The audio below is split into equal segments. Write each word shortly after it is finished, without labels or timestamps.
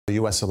The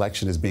U.S.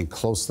 election is being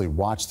closely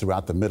watched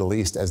throughout the Middle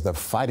East as the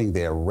fighting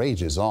there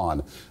rages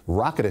on.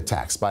 Rocket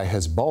attacks by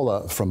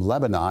Hezbollah from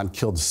Lebanon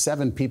killed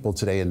 7 people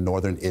today in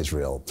northern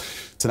Israel.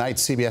 Tonight,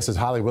 CBS's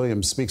Holly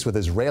Williams speaks with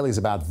Israelis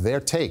about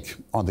their take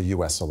on the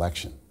U.S.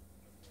 election.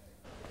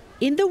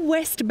 In the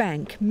West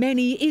Bank,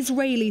 many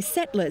Israeli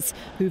settlers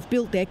who've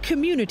built their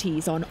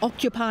communities on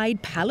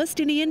occupied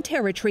Palestinian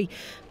territory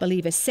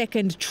believe a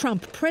second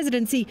Trump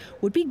presidency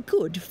would be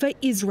good for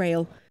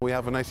Israel. We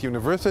have a nice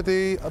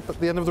university up at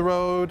the end of the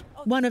road.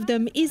 One of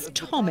them is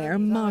Tomer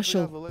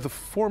Marshall. The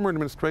former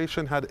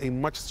administration had a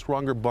much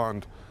stronger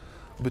bond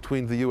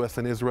between the U.S.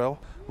 and Israel.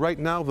 Right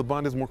now, the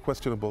bond is more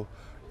questionable.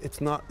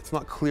 It's not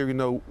clear,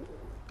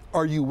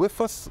 are you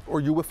with us or are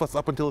you with us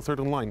up until a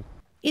certain line?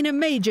 In a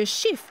major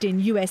shift in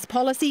U.S.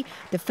 policy,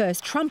 the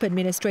first Trump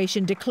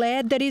administration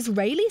declared that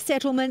Israeli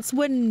settlements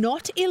were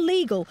not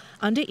illegal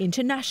under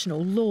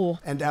international law.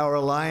 And our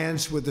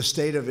alliance with the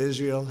State of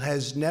Israel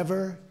has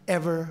never,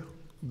 ever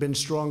been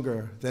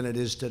stronger than it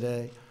is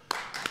today.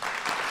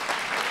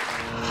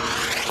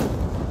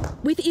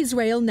 With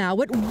Israel now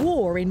at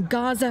war in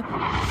Gaza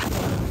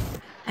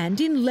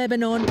and in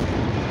Lebanon,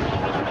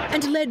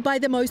 and led by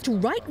the most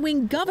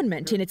right-wing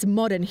government in its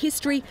modern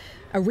history,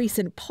 a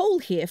recent poll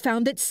here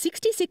found that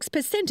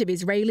 66% of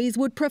Israelis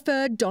would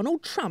prefer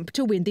Donald Trump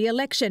to win the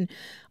election.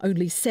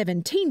 Only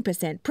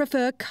 17%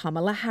 prefer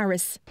Kamala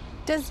Harris.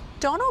 Does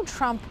Donald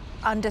Trump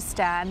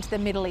understand the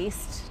Middle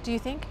East, do you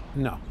think?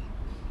 No.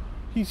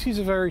 He's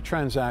a very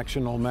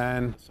transactional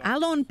man.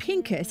 Alon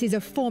Pincus is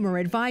a former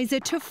advisor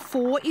to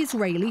 4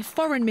 Israeli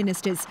foreign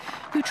ministers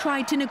who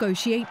tried to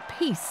negotiate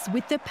peace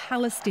with the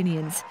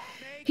Palestinians.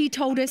 He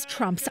told us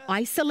Trump's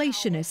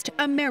isolationist,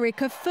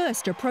 America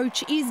First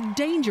approach is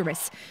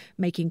dangerous,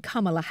 making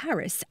Kamala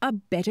Harris a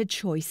better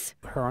choice.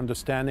 Her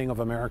understanding of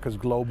America's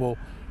global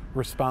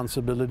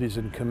responsibilities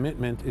and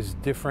commitment is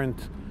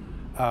different,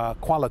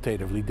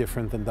 qualitatively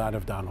different than that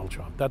of Donald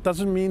Trump. That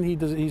doesn't mean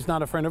he's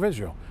not a friend of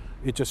Israel.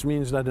 It just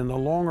means that in the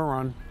longer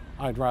run,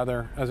 I'd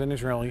rather, as an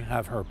Israeli,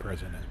 have her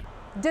president.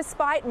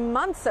 Despite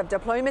months of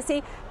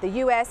diplomacy, the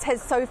U.S.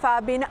 has so far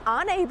been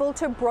unable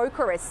to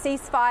broker a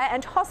ceasefire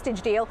and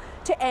hostage deal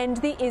to end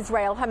the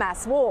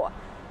Israel-Hamas war.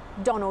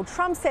 Donald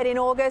Trump said in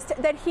August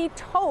that he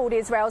told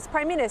Israel's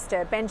Prime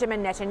Minister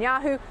Benjamin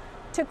Netanyahu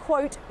to,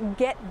 quote,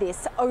 get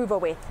this over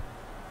with.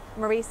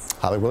 Maurice.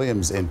 Holly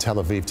Williams in Tel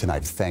Aviv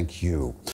tonight. Thank you.